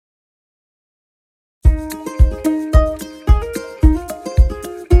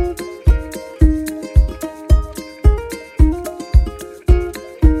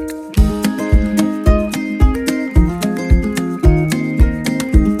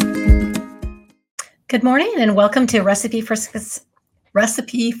Good morning and welcome to Recipe for Success.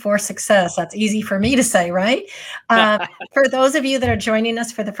 That's easy for me to say, right? Uh, for those of you that are joining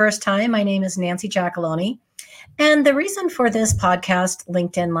us for the first time, my name is Nancy Giacalone. And the reason for this podcast,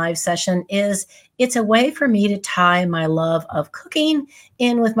 LinkedIn Live session, is it's a way for me to tie my love of cooking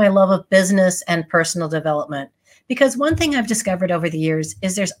in with my love of business and personal development. Because one thing I've discovered over the years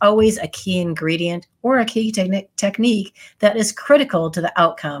is there's always a key ingredient or a key technique that is critical to the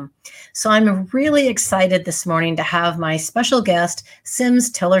outcome. So I'm really excited this morning to have my special guest,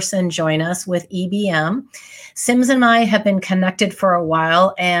 Sims Tillerson, join us with EBM. Sims and I have been connected for a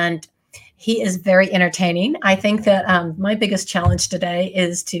while, and he is very entertaining. I think that my biggest challenge today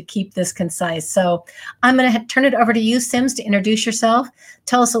is to keep this concise. So I'm going to turn it over to you, Sims, to introduce yourself.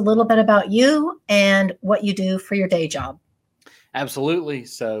 Tell us a little bit about you and what you do for your day job. Absolutely.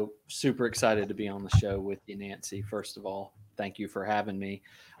 So super excited to be on the show with you, Nancy. First of all, thank you for having me.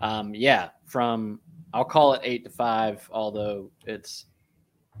 I'll call it 8 to 5, although it's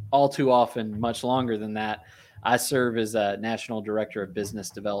all too often much longer than that. I serve as a national director of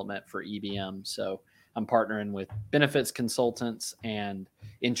business development for EBM. So I'm partnering with benefits consultants and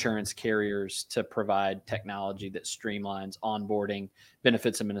insurance carriers to provide technology that streamlines onboarding,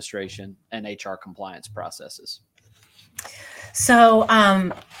 benefits administration, and HR compliance processes. So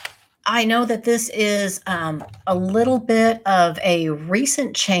I know that this is a little bit of a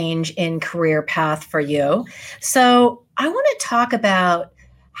recent change in career path for you. So I want to talk about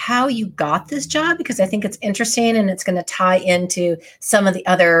how you got this job, because I think it's interesting and it's going to tie into some of the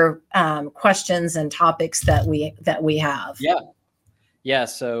other questions and topics that we have. Yeah.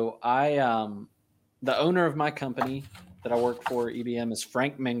 So the owner of my company that I work for, EBM, is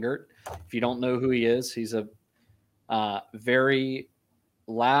Frank Mengert. If you don't know who he is, he's a very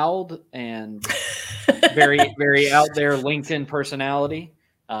loud and very, very out there LinkedIn personality.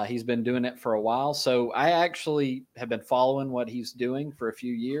 He's been doing it for a while. So I actually have been following what he's doing for a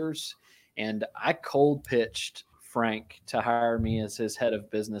few years. And I cold pitched Frank to hire me as his head of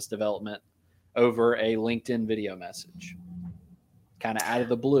business development over a LinkedIn video message, kind of out of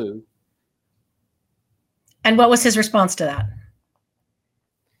the blue. And what was his response to that?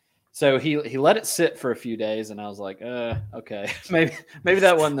 So he let it sit for a few days, and I was like, okay, maybe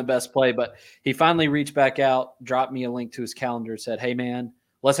that wasn't the best play. But he finally reached back out, dropped me a link to his calendar, said, "Hey man,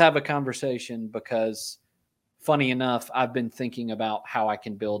 let's have a conversation, because funny enough, I've been thinking about how I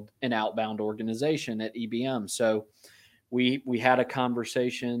can build an outbound organization at EBM." So we had a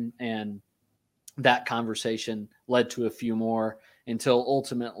conversation, and that conversation led to a few more until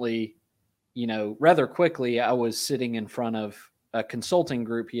ultimately, rather quickly, I was sitting in front of a consulting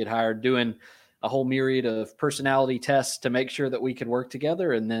group he had hired, doing a whole myriad of personality tests to make sure that we could work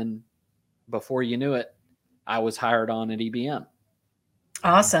together. And then before you knew it, I was hired on at EBM.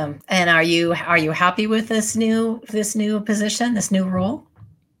 Awesome. And are you happy with this new position, this new role?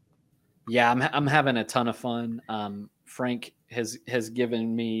 Yeah, I'm having a ton of fun. Frank has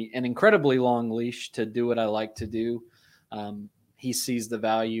given me an incredibly long leash to do what I like to do. He sees the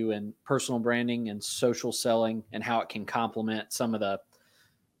value in personal branding and social selling and how it can complement some of the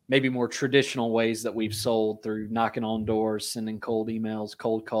maybe more traditional ways that we've sold through knocking on doors, sending cold emails,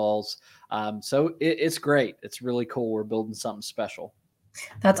 cold calls. So it's great. It's really cool. We're building something special.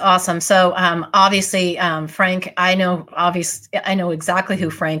 That's awesome. So obviously, Frank, I know exactly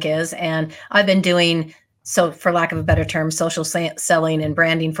who Frank is, and I've been doing, so for lack of a better term, social selling and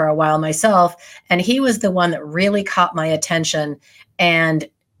branding for a while myself. And he was the one that really caught my attention and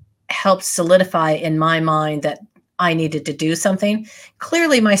helped solidify in my mind that I needed to do something.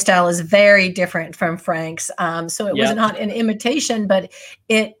 Clearly, my style is very different from Frank's. So it was not an imitation, but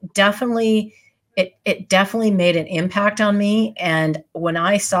it definitely made an impact on me. And when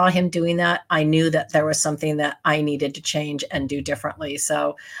I saw him doing that, I knew that there was something that I needed to change and do differently.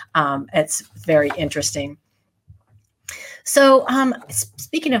 So it's very interesting. So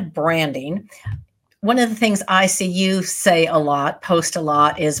speaking of branding, one of the things I see you say a lot, post a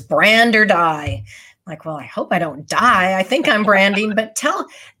lot, is brand or die. Like, well, I hope I don't die. I think I'm branding, but tell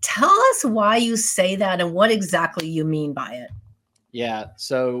us why you say that and what exactly you mean by it. Yeah.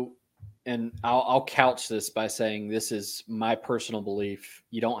 So, and I'll couch this by saying this is my personal belief.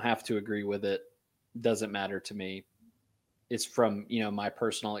 You don't have to agree with it. Doesn't matter to me. It's from, my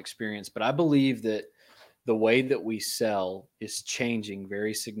personal experience, but I believe that the way that we sell is changing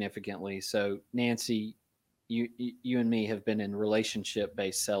very significantly. So Nancy, you and me have been in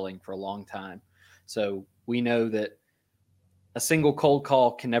relationship-based selling for a long time. So we know that a single cold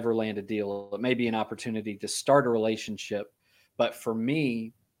call can never land a deal. It may be an opportunity to start a relationship, but for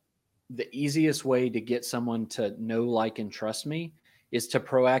me, the easiest way to get someone to know, like, and trust me is to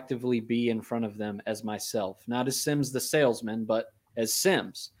proactively be in front of them as myself, not as Sims the salesman, but as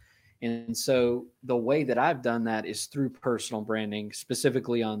Sims. And so the way that I've done that is through personal branding,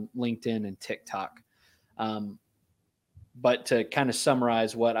 specifically on LinkedIn and TikTok. But to kind of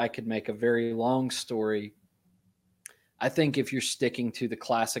summarize what I could make a very long story, I think if you're sticking to the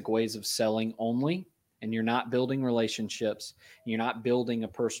classic ways of selling only, and you're not building relationships, you're not building a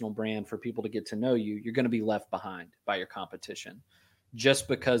personal brand for people to get to know you, you're going to be left behind by your competition, just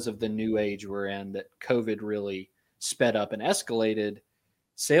because of the new age we're in that COVID really sped up and escalated.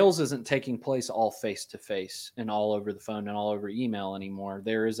 Sales isn't taking place all face to face and all over the phone and all over email anymore.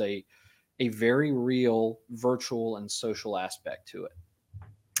 There is a very real virtual and social aspect to it.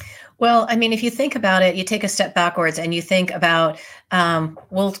 Well, I mean, if you think about it, you take a step backwards and you think about,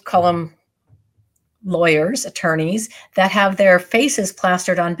 we'll call them lawyers, attorneys that have their faces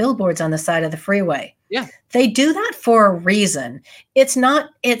plastered on billboards on the side of the freeway. Yeah. They do that for a reason. It's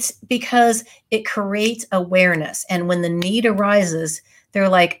because it creates awareness. And when the need arises, they're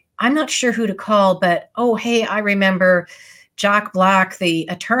like, I'm not sure who to call, but oh, hey, I remember Jack Black, the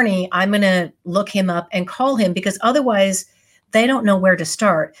attorney. I'm going to look him up and call him, because otherwise they don't know where to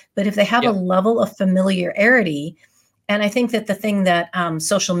start. But if they have a level of familiarity, and I think that the thing that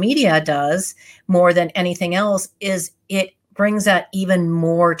social media does more than anything else is it brings that even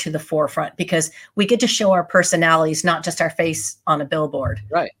more to the forefront, because we get to show our personalities, not just our face on a billboard.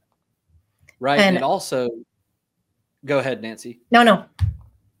 Right. Right. And also, go ahead, Nancy. No.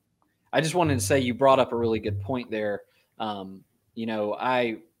 I just wanted to say you brought up a really good point there.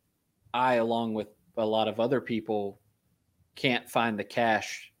 I, along with a lot of other people, can't find the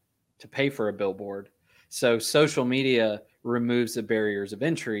cash to pay for a billboard. So social media removes the barriers of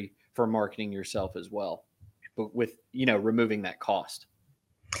entry for marketing yourself as well, but with, removing that cost.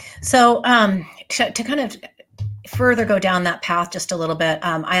 So to kind of further go down that path just a little bit,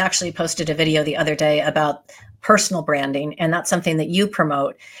 I actually posted a video the other day about personal branding, and that's something that you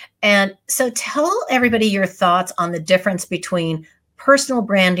promote. And so tell everybody your thoughts on the difference between personal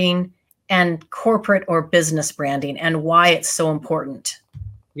branding and corporate or business branding and why it's so important.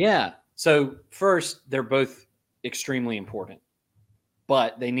 Yeah. So first, they're both extremely important,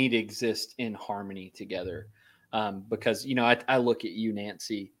 but they need to exist in harmony together. Because, I look at you,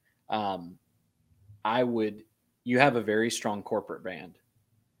 Nancy. You have a very strong corporate brand,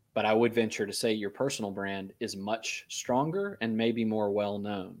 but I would venture to say your personal brand is much stronger and maybe more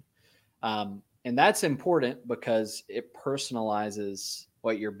well-known. And that's important because it personalizes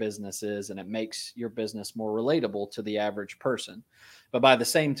what your business is and it makes your business more relatable to the average person. But by the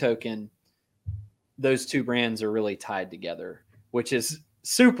same token, those two brands are really tied together, which is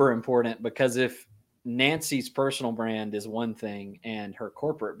super important, because if Nancy's personal brand is one thing and her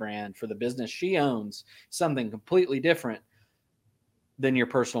corporate brand for the business she owns something completely different, then your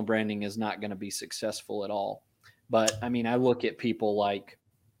personal branding is not going to be successful at all. But I mean, I look at people like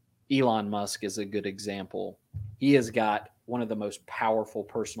Elon Musk is a good example. He has got one of the most powerful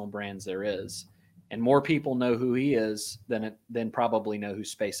personal brands there is. And more people know who he is than probably know who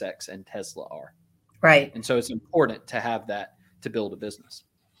SpaceX and Tesla are. Right. And so it's important to have that to build a business.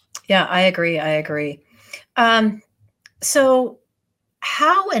 Yeah, I agree. So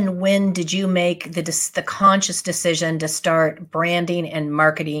how and when did you make the conscious decision to start branding and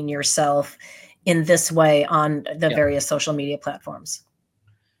marketing yourself in this way on the various social media platforms?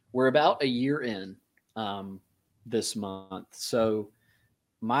 We're about a year in this month. So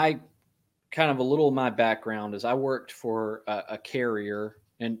my background is I worked for a carrier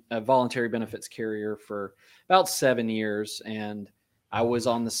and a voluntary benefits carrier for about 7 years. And I was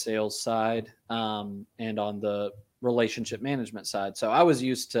on the sales side and on the relationship management side. So I was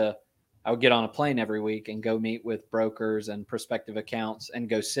used to, I would get on a plane every week and go meet with brokers and prospective accounts and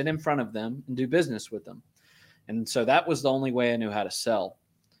go sit in front of them and do business with them. And so that was the only way I knew how to sell.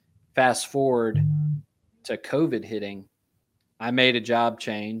 Fast forward to COVID hitting, I made a job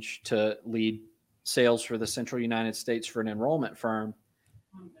change to lead sales for the Central United States for an enrollment firm.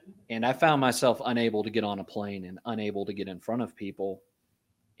 And I found myself unable to get on a plane and unable to get in front of people.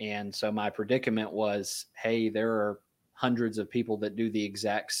 And so my predicament was, hey, there are hundreds of people that do the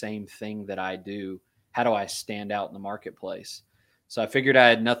exact same thing that I do. How do I stand out in the marketplace? So I figured I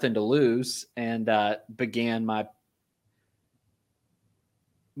had nothing to lose and began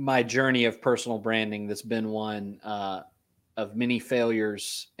my journey of personal branding. That's been one of many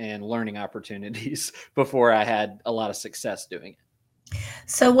failures and learning opportunities before I had a lot of success doing it.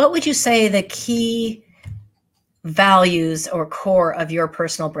 So what would you say the key values or core of your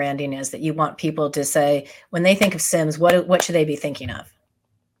personal branding is that you want people to say when they think of Sims? What should they be thinking of?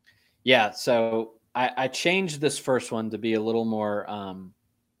 Yeah. So I changed this first one to be a little more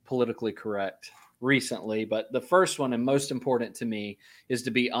politically correct recently, but the first one and most important to me is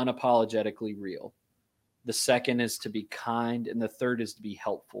to be unapologetically real. The second is to be kind, and the third is to be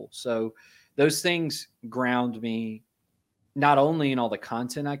helpful. So those things ground me not only in all the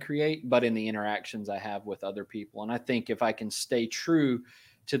content I create, but in the interactions I have with other people. And I think if I can stay true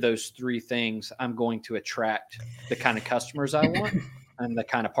to those three things, I'm going to attract the kind of customers I want and the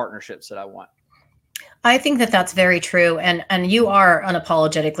kind of partnerships that I want. I think that that's very true, and you are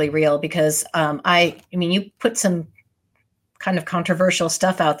unapologetically real because I mean you put some kind of controversial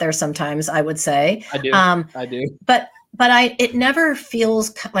stuff out there sometimes, I would say. I do. I do. But it never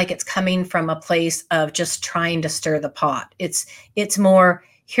feels like it's coming from a place of just trying to stir the pot. It's more,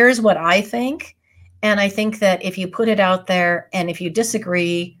 here's what I think. And I think that if you put it out there and if you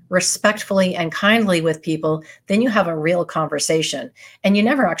disagree respectfully and kindly with people, then you have a real conversation. And you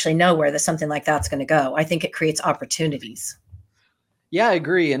never actually know where something like that's going to go. I think it creates opportunities. Yeah, I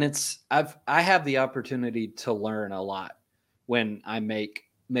agree. And I have the opportunity to learn a lot when I make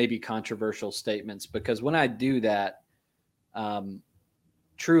maybe controversial statements, because when I do that,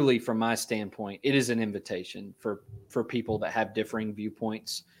 truly from my standpoint, it is an invitation for people that have differing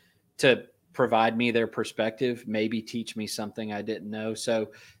viewpoints to provide me their perspective, maybe teach me something I didn't know.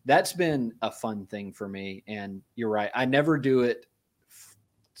 So that's been a fun thing for me. And you're right. I never do it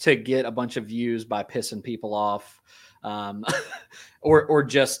to get a bunch of views by pissing people off, or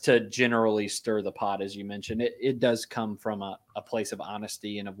just to generally stir the pot, as you mentioned. It does come from a place of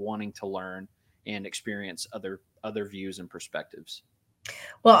honesty and of wanting to learn and experience other views and perspectives.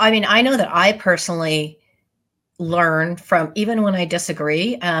 Well, I mean, I know that I personally learn from, even when I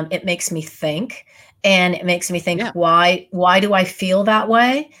disagree. It makes me think, and it makes me think, Yeah. why do I feel that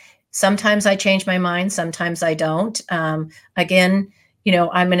way? Sometimes I change my mind, sometimes I don't. Again,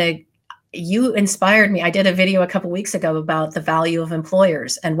 you inspired me. I did a video a couple weeks ago about the value of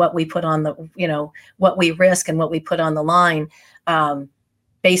employers and what we put on what we risk and what we put on the line.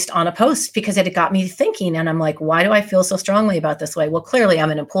 Based on a post, because it had got me thinking, and I'm like, why do I feel so strongly about this way? Well, clearly I'm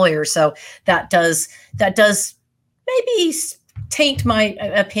an employer, so that does maybe taint my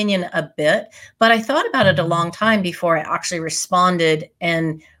opinion a bit, but I thought about it a long time before I actually responded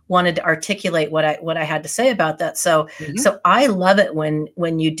and wanted to articulate what I had to say about that. So I love it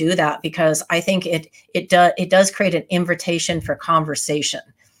when you do that, because I think it does create an invitation for conversation.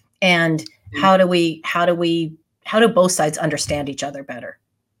 And how do both sides understand each other better?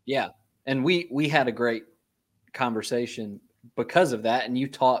 Yeah. And we had a great conversation because of that. And you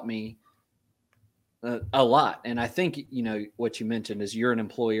taught me a lot. And I think, what you mentioned is you're an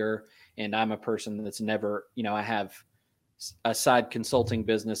employer and I'm a person that's never, I have a side consulting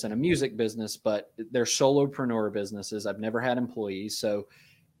business and a music business, but they're solopreneur businesses. I've never had employees. So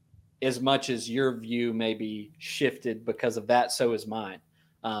as much as your view may be shifted because of that, so is mine.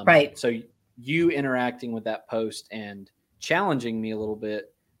 Right. So you interacting with that post and challenging me a little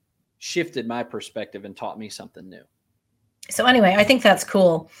bit shifted my perspective and taught me something new. So anyway, I think that's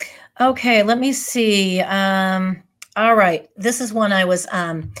cool. Okay, let me see. All right, this is one I was.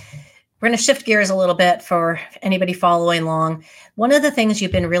 We're going to shift gears a little bit for anybody following along. One of the things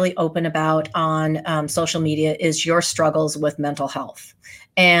you've been really open about on social media is your struggles with mental health,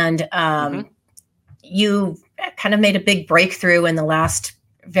 and you kind of made a big breakthrough in the last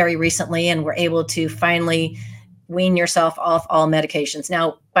very recently, and were able to finally wean yourself off all medications.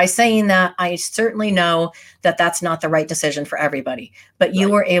 Now, by saying that, I certainly know that that's not the right decision for everybody, but you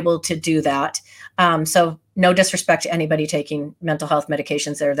were able to do that. So no disrespect to anybody taking mental health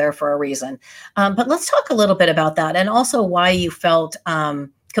medications. They're there for a reason. But let's talk a little bit about that, and also why you felt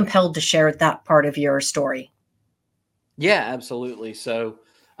compelled to share that part of your story. Yeah, absolutely. So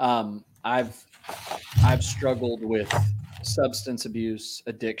I've struggled with substance abuse,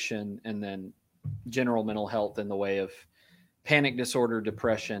 addiction, and then general mental health in the way of panic disorder,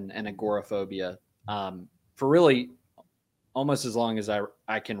 depression, and agoraphobia for really almost as long as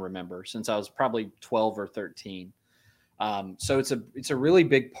I can remember, since I was probably 12 or 13. So it's a really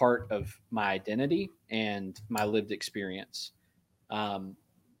big part of my identity and my lived experience.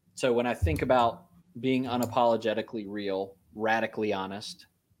 So when I think about being unapologetically real, radically honest,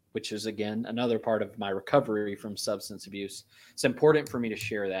 which is again another part of my recovery from substance abuse, it's important for me to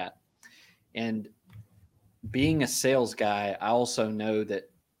share that. And being a sales guy, I also know that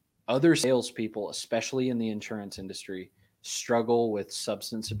other salespeople, especially in the insurance industry, struggle with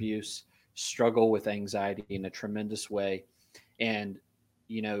substance abuse, struggle with anxiety in a tremendous way. And,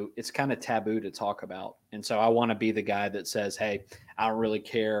 it's kind of taboo to talk about. And so I want to be the guy that says, hey, I don't really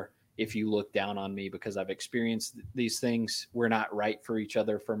care if you look down on me because I've experienced these things. We're not right for each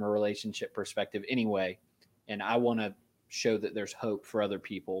other from a relationship perspective anyway. And I want to show that there's hope for other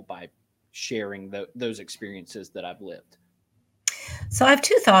people by sharing those experiences that I've lived. So I have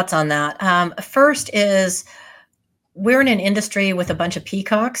two thoughts on that. First is, we're in an industry with a bunch of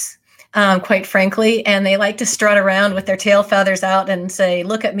peacocks, quite frankly, and they like to strut around with their tail feathers out and say,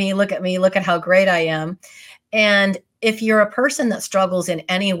 look at me, look at me, look at how great I am. And if you're a person that struggles in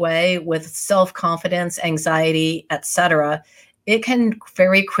any way with self-confidence, anxiety, etc., it can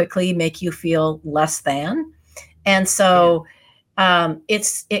very quickly make you feel less than. And so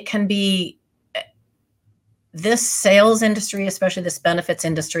it can be, this sales industry, especially this benefits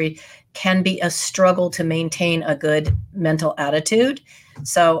industry, can be a struggle to maintain a good mental attitude.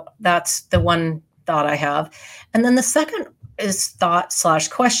 So that's the one thought I have. And then the second is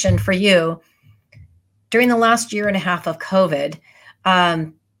thought/question for you. During the last year and a half of COVID,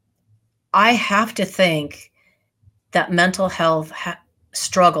 I have to think that mental health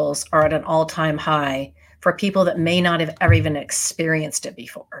struggles are at an all-time high for people that may not have ever even experienced it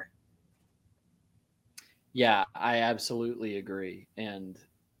before. Yeah, I absolutely agree. And,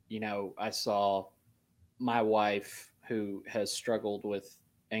 I saw my wife, who has struggled with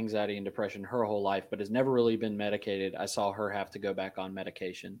anxiety and depression her whole life, but has never really been medicated. I saw her have to go back on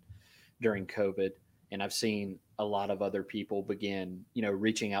medication during COVID. And I've seen a lot of other people begin,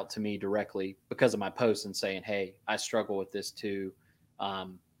 reaching out to me directly because of my posts and saying, hey, I struggle with this too.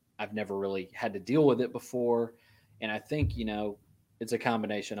 I've never really had to deal with it before. And I think, it's a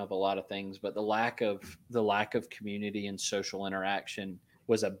combination of a lot of things, but the lack of community and social interaction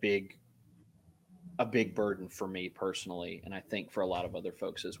was a big burden for me personally, and I think for a lot of other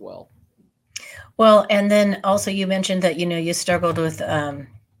folks as well. Well, and then also you mentioned that you struggled with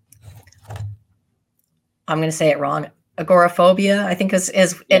I'm going to say it wrong, agoraphobia, I think is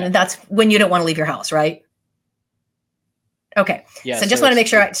yeah. And that's when you don't want to leave your house, right? Okay. Yeah. So just want to make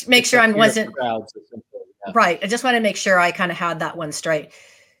sure I wasn't crowds, yeah. Right. I just want to make sure I kind of had that one straight.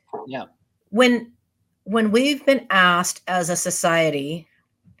 Yeah. When we've been asked as a society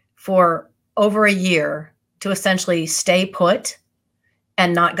for over a year to essentially stay put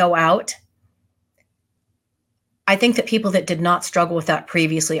and not go out, I think that people that did not struggle with that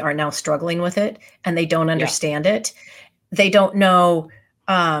previously are now struggling with it, and they don't understand it. They don't know.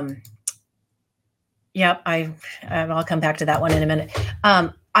 Yep. I'll come back to that one in a minute.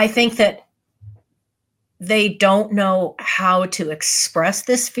 I think that they don't know how to express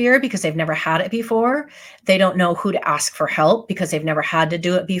this fear because they've never had it before. They don't know who to ask for help because they've never had to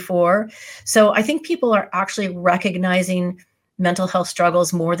do it before. So I think people are actually recognizing mental health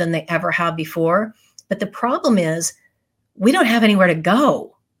struggles more than they ever have before. But the problem is we don't have anywhere to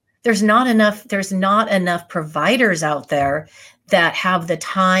go. There's not enough providers out there that have the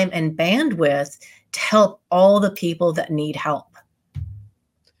time and bandwidth to help all the people that need help.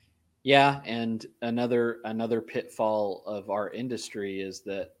 Yeah, and another pitfall of our industry is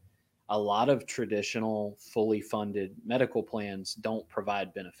that a lot of traditional fully funded medical plans don't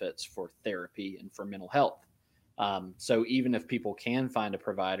provide benefits for therapy and for mental health. So even if people can find a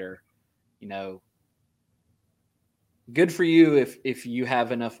provider, good for you if you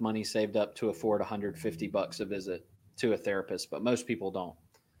have enough money saved up to afford $150 a visit to a therapist, but most people don't.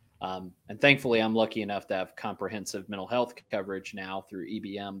 And thankfully, I'm lucky enough to have comprehensive mental health coverage now through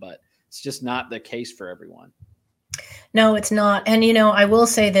EBM, but it's just not the case for everyone. No, it's not. And, I will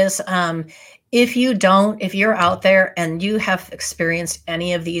say this, if you're out there and you have experienced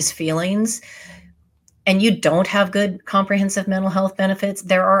any of these feelings and you don't have good comprehensive mental health benefits,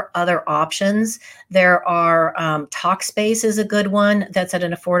 there are other options. There are Talkspace is a good one that's at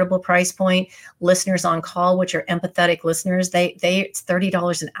an affordable price point. Listeners on Call, which are empathetic listeners, it's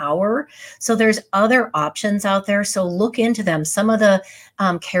 $30 an hour. So there's other options out there. So look into them. Some of the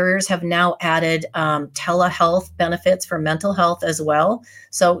carriers have now added telehealth benefits for mental health as well.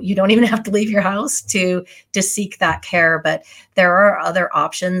 So you don't even have to leave your house to seek that care. But there are other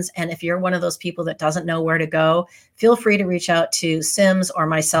options. And if you're one of those people that doesn't know where to go, feel free to reach out to Sims or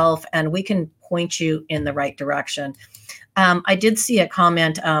myself, and we can point you in the right direction. I did see a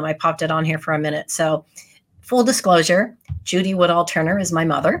comment. I popped it on here for a minute. So full disclosure, Judy Woodall Turner is my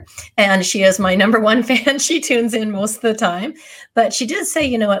mother, and she is my number one fan. She tunes in most of the time, but she did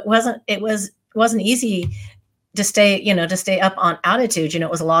say, it wasn't easy to stay up on Attitude. It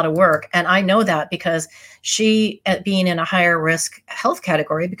was a lot of work. And I know that because she, being in a higher risk health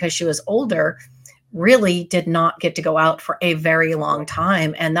category, because she was older, really did not get to go out for a very long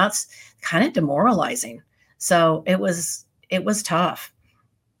time. And that's kind of demoralizing. So it was tough.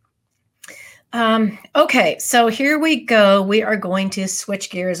 Okay, so here we go. We are going to switch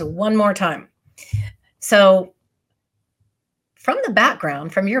gears one more time. So, from your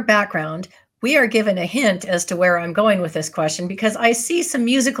background, we are given a hint as to where I'm going with this question because I see some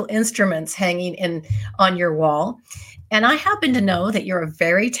musical instruments hanging in on your wall. And I happen to know that you're a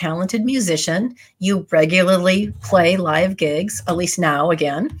very talented musician. You regularly play live gigs, at least now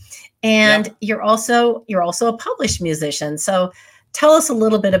again. And Yep. you're also a published musician. So tell us a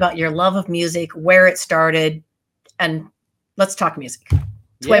little bit about your love of music, where it started, and let's talk music.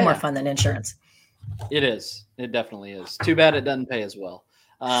 It's way more Yeah, fun than insurance. it is. It definitely is. Too bad it doesn't pay as well.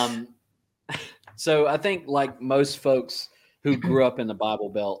 Um, so I think, like most folks who grew up in the Bible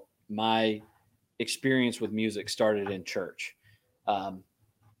Belt, my experience with music started in church. Um,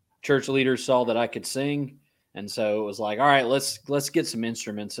 Church leaders saw that I could sing, and so it was like, all right, let's get some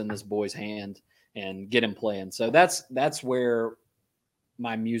instruments in this boy's hand and get him playing. So that's where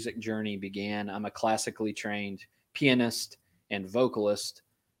my music journey began. I'm a classically trained pianist and vocalist,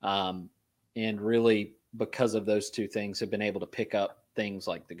 um, and really because of those two things, have been able to pick up things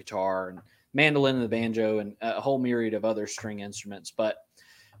like the guitar and mandolin and the banjo and a whole myriad of other string instruments. But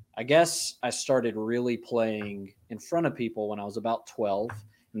I guess I started really playing in front of people when I was about 12.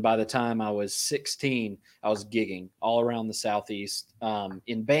 And by the time I was 16, I was gigging all around the Southeast,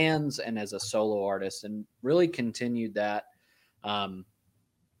 in bands and as a solo artist, and really continued that. Um,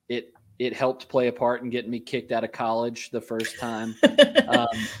 it helped play a part in getting me kicked out of college the first time, um,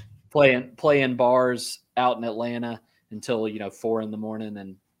 playing bars out in Atlanta until 4 in the morning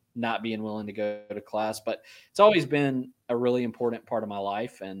and not being willing to go to class. But it's always been a really important part of my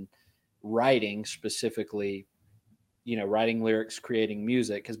life, and writing specifically, writing lyrics, creating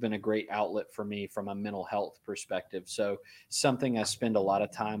music has been a great outlet for me from a mental health perspective. So something I spend a lot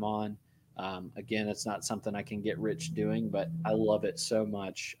of time on. Again, it's not something I can get rich doing, but I love it so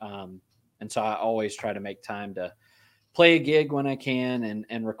much. And so I always try to make time to play a gig when I can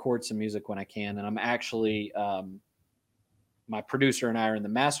and record some music when I can. And I'm actually, my producer and I are in the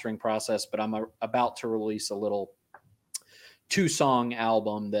mastering process, but I'm about to release a little 2-song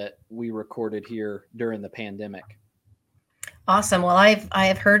album that we recorded here during the pandemic. Awesome. Well, I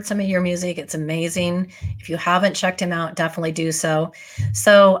have heard some of your music. It's amazing. If you haven't checked him out, definitely do so.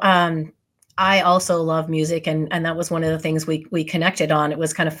 So, I also love music, and that was one of the things we connected on. It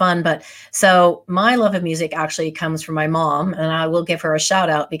was kind of fun. But so my love of music actually comes from my mom, and I will give her a shout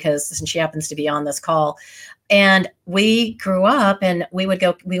out because since she happens to be on this call, and we grew up and we would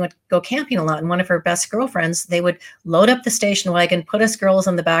go camping a lot. And one of her best girlfriends, they would load up the station wagon, put us girls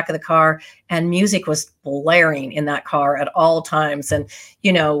in the back of the car, and music was blaring in that car at all times. And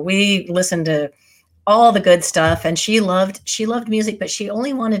we listened to all the good stuff, and she loved music, but she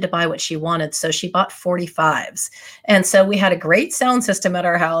only wanted to buy what she wanted, so she bought 45s. And so we had a great sound system at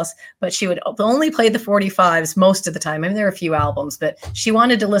our house, but she would only play the 45s most of the time. I mean, there are a few albums, but she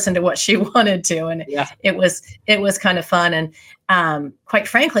wanted to listen to what she wanted to, and Yeah. it was kind of fun. And quite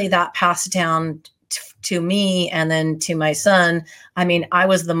frankly, that passed down to me and then to my son. I mean, I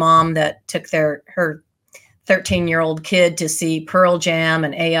was the mom that took her 13-year-old kid to see Pearl Jam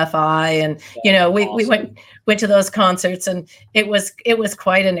and AFI, and That's we awesome. went to those concerts, and it was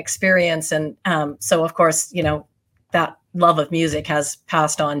quite an experience. And so of course, that love of music has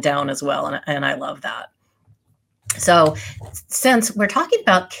passed on down as well, and I love that. So since we're talking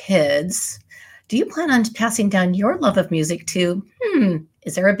about kids, do you plan on passing down your love of music to,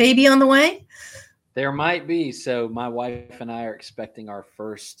 is there a baby on the way? There might be. So my wife and I are expecting our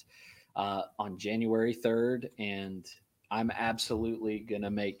first on January 3rd, and I'm absolutely gonna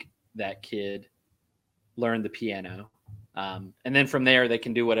make that kid learn the piano. And then from there, they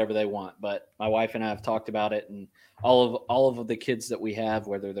can do whatever they want. But my wife and I have talked about it, and all of the kids that we have,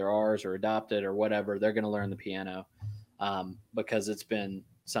 whether they're ours or adopted or whatever, they're going to learn the piano, because it's been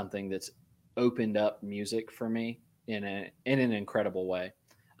something that's opened up music for me in an incredible way.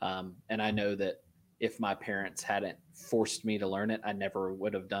 And I know that if my parents hadn't forced me to learn it, I never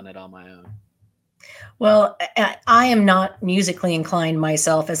would have done it on my own. Well, I am not musically inclined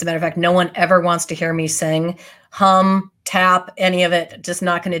myself. As a matter of fact, no one ever wants to hear me sing, hum, tap, any of it. Just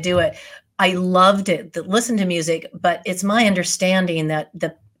not going to do it. I loved it, listen to music, but it's my understanding that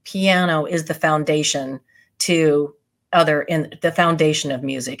the piano is the foundation to other in the foundation of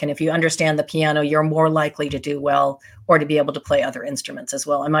music. And if you understand the piano, you're more likely to do well or to be able to play other instruments as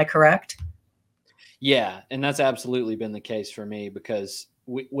well. Am I correct? Yeah, and that's absolutely been the case for me because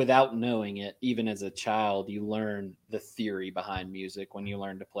without knowing it, even as a child, you learn the theory behind music when you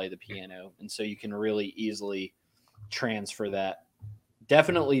learn to play the piano. And so you can really easily transfer that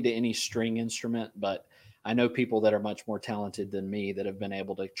definitely to any string instrument. But I know people that are much more talented than me that have been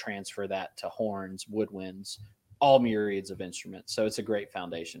able to transfer that to horns, woodwinds, all myriads of instruments. So it's a great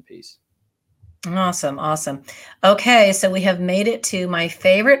foundation piece. Awesome. Awesome. Okay. So we have made it to my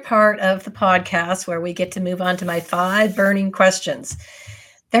favorite part of the podcast where we get to move on to my 5 burning questions.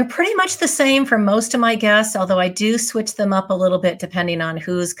 They're pretty much the same for most of my guests, although I do switch them up a little bit depending on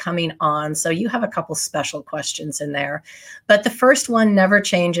who's coming on. So you have a couple special questions in there. But the first one never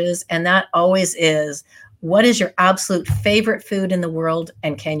changes, and that always is, what is your absolute favorite food in the world,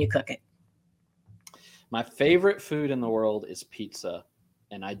 and can you cook it? My favorite food in the world is pizza,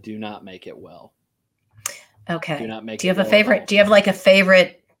 and I do not make it well. Okay. Do not make Do you it have a well at favorite? all. Do you have like a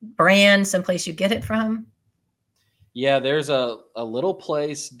favorite brand, someplace you get it from? Yeah, there's a little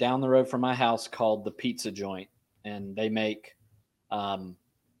place down the road from my house called the Pizza Joint, and they make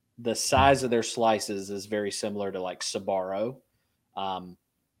the size of their slices is very similar to like Sbarro,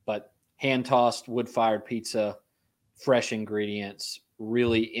 but hand tossed wood fired pizza, fresh ingredients,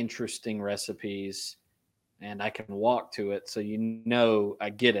 really interesting recipes, and I can walk to it, so I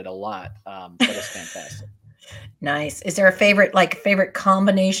get it a lot, but it's fantastic. Nice. Is there a favorite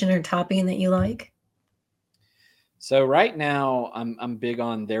combination or topping that you like? So right now, I'm big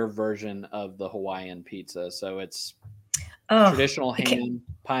on their version of the Hawaiian pizza. So it's Oh, traditional I can't. ham,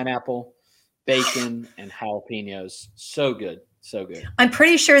 pineapple, bacon, and jalapenos. So good, so good. I'm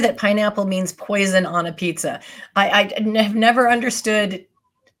pretty sure that pineapple means poison on a pizza. Have never understood.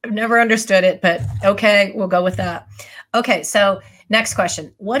 I've never understood it, but okay, we'll go with that. Okay, so next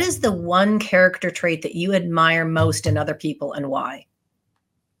question. What is the one character trait that you admire most in other people, and why?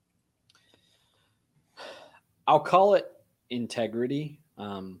 I'll call it integrity.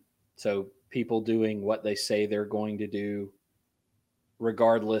 So people doing what they say they're going to do,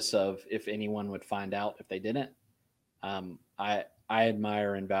 regardless of if anyone would find out if they didn't. I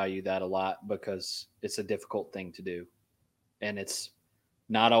admire and value that a lot because it's a difficult thing to do, and it's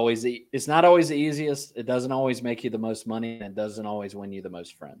not always the easiest. It doesn't always make you the most money, and it doesn't always win you the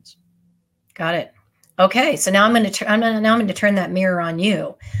most friends. Got it. Okay, so now I'm going to turn that mirror on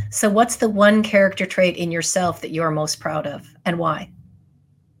you. So what's the one character trait in yourself that you are most proud of, and why?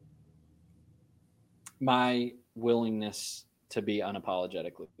 My willingness to be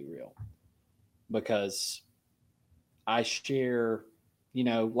unapologetically real, because I share,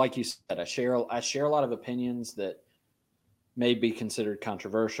 like you said, I share a lot of opinions that may be considered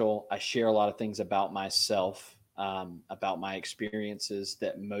controversial. I share a lot of things about myself, about my experiences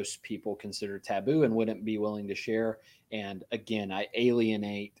that most people consider taboo and wouldn't be willing to share. And again, I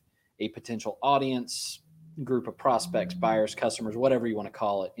alienate a potential audience, group of prospects, buyers, customers, whatever you want to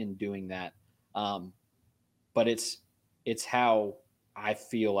call it, in doing that. But it's how I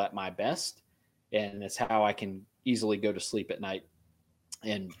feel at my best, and it's how I can easily go to sleep at night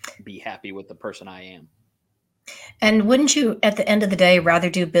and be happy with the person I am. And wouldn't you, at the end of the day, rather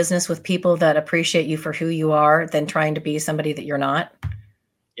do business with people that appreciate you for who you are than trying to be somebody that you're not?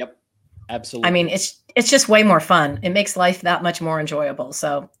 Yep, I absolutely. mean, it's just way more fun. It makes life that much more enjoyable.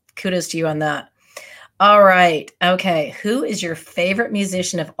 So kudos to you on that. All right. Okay. Who is your favorite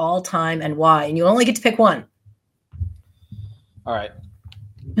musician of all time, and why? And you only get to pick one. All right.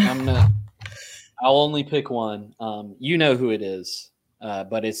 I'll only pick one. You know who it is,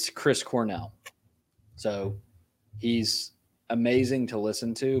 but it's Chris Cornell. So he's amazing to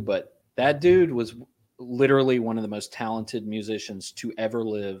listen to, but that dude was literally one of the most talented musicians to ever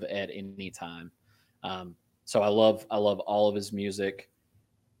live at any time. So I love all of his music.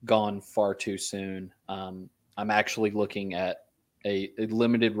 Gone far too soon. I'm actually looking at a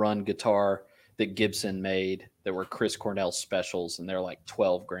limited run guitar that Gibson made that were Chris Cornell specials, and they're like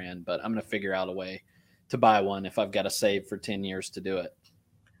 12 grand, but I'm going to figure out a way to buy one if I've got to save for 10 years to do it.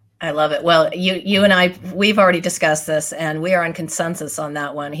 I love it. Well, you and I, we've already discussed this, and we are on consensus on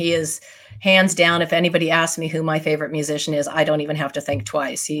that one. He is hands down. If anybody asks me who my favorite musician is, I don't even have to think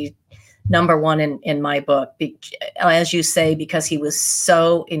twice. He number one in my book, as you say, because he was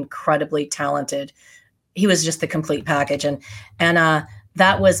so incredibly talented. He was just the complete package, and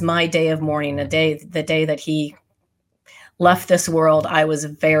that was my day of mourning. The day that he left this world, I was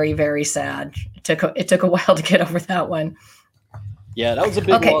very, very sad. It took a while to get over that one. Yeah, that was a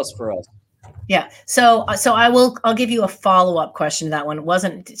big loss for us. Yeah. So I'll give you a follow-up question to that one.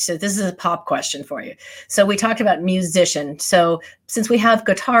 So this is a pop question for you. So we talked about musician. So since we have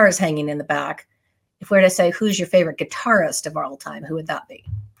guitars hanging in the back, if we're to say who's your favorite guitarist of all time, who would that be?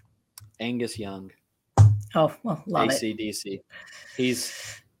 Angus Young. Oh, well, love it. AC/DC.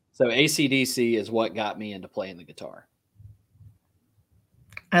 AC/DC is what got me into playing the guitar.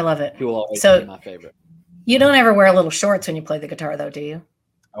 I love it. He will always be my favorite. You don't ever wear little shorts when you play the guitar, though, do you?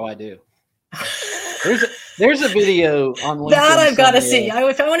 Oh, I do. There's a video on LinkedIn. That I've got to see. I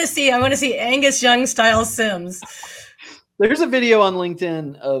want to see Angus Young style Sims. There's a video on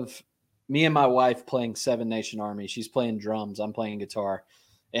LinkedIn of me and my wife playing Seven Nation Army. She's playing drums. I'm playing guitar,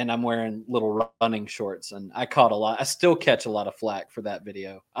 and I'm wearing little running shorts. And I still catch a lot of flack for that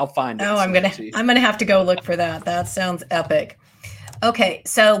video. I'll find it. Oh, I'm gonna have to go look for that. That sounds epic. Okay,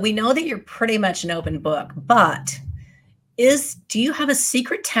 so we know that you're pretty much an open book, but do you have a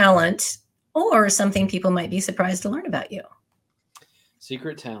secret talent or something people might be surprised to learn about you?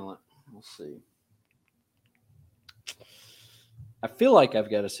 Secret talent. We'll see. I feel like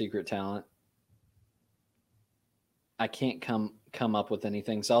I've got a secret talent. I can't come up with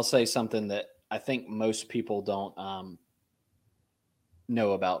anything. So I'll say something that I think most people don't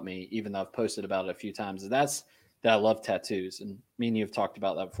know about me, even though I've posted about it a few times. And that's that I love tattoos. And me and you have talked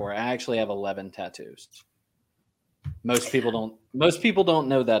about that before. I actually have 11 tattoos. Most people don't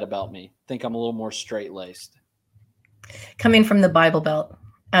know that about me. Think I'm a little more straight-laced. Coming from the Bible Belt,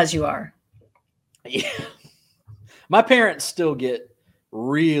 as you are. Yeah. My parents still get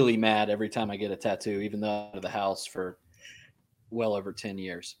really mad every time I get a tattoo, even though I'm out of the house for well over 10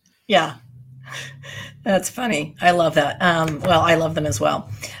 years. Yeah. That's funny. I love that. Well, I love them as well.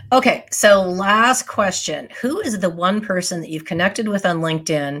 Okay. So last question. Who is the one person that you've connected with on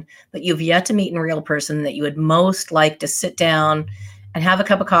LinkedIn, but you've yet to meet in real person that you would most like to sit down and have a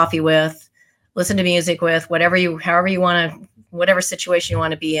cup of coffee with, listen to music with, however you want to, whatever situation you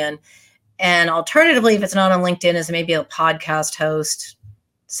want to be in. And alternatively, if it's not on LinkedIn, is maybe a podcast host.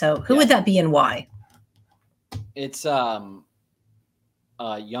 So who would that be and why? It's a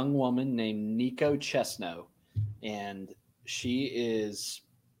young woman named Nico Chesno, and she is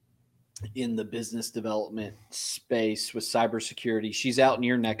in the business development space with cybersecurity. She's out in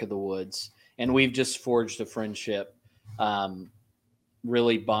your neck of the woods, and we've just forged a friendship,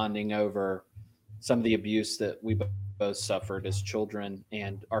 really bonding over some of the abuse that we both suffered as children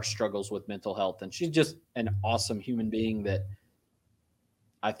and our struggles with mental health. And she's just an awesome human being that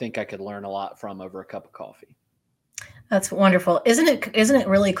I think I could learn a lot from over a cup of coffee. That's wonderful. Isn't it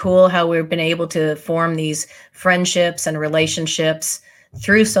really cool how we've been able to form these friendships and relationships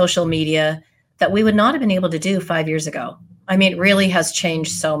through social media that we would not have been able to do 5 years ago? I mean, it really has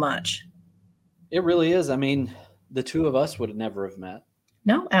changed so much. It really is. I mean, the two of us would never have met.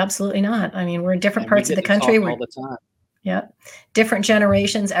 No, absolutely not. I mean, we're in different parts of the country. We're all the time. Yeah. Different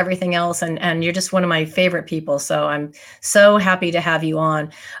generations, everything else. And you're just one of my favorite people. So I'm so happy to have you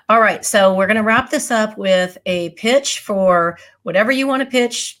on. All right. So we're going to wrap this up with a pitch for whatever you want to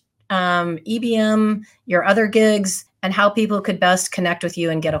pitch, EBM, your other gigs, and how people could best connect with you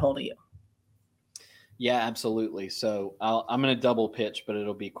and get a hold of you. Yeah, absolutely. So I'm going to double pitch, but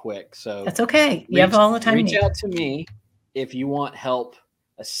it'll be quick. So that's okay. You have all the time. Reach out to me if you want help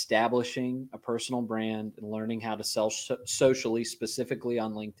establishing a personal brand and learning how to sell socially, specifically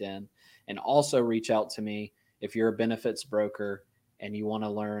on LinkedIn. And also reach out to me if you're a benefits broker and you want to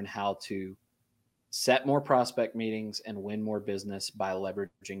learn how to set more prospect meetings and win more business by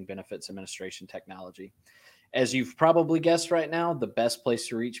leveraging benefits administration technology. As you've probably guessed right now, the best place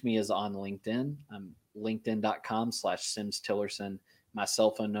to reach me is on LinkedIn. I'm linkedin.com/Sims Tillerson. My cell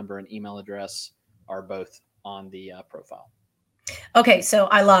phone number and email address are both on the profile. Okay, so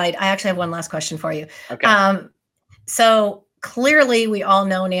I lied. I actually have one last question for you. Okay. So clearly we all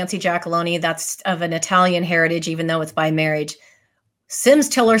know Nancy Giacalone. That's of an Italian heritage, even though it's by marriage. Sims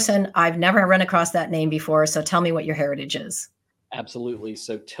Tillerson, I've never run across that name before. So tell me what your heritage is. Absolutely.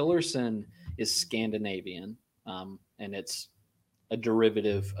 So Tillerson is Scandinavian, and it's a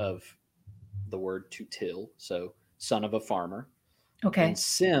derivative of the word to till. So son of a farmer. Okay. And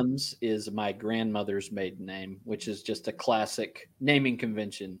Sims is my grandmother's maiden name, which is just a classic naming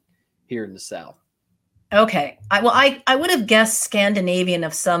convention here in the South. Okay. I would have guessed Scandinavian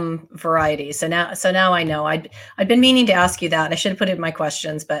of some variety. So now I know. I'd been meaning to ask you that. I should have put it in my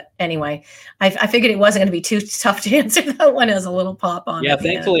questions, but anyway, I figured it wasn't going to be too tough to answer that one as a little pop on. Yeah,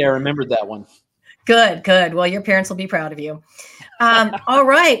 thankfully I remembered that one. Good. Well, your parents will be proud of you. All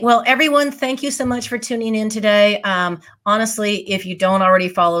right. Well, everyone, thank you so much for tuning in today. Honestly, if you don't already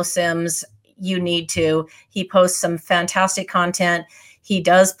follow Sims, you need to. He posts some fantastic content. He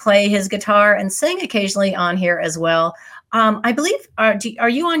does play his guitar and sing occasionally on here as well. I believe, are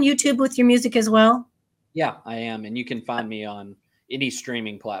you on YouTube with your music as well? Yeah, I am. And you can find me on any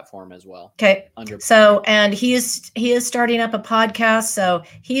streaming platform as well. Okay. And he is starting up a podcast. So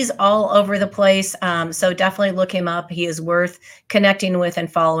he's all over the place. So definitely look him up. He is worth connecting with and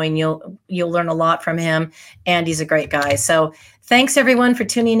following. You'll learn a lot from him, and he's a great guy. So thanks everyone for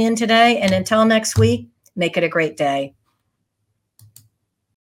tuning in today. And until next week, make it a great day.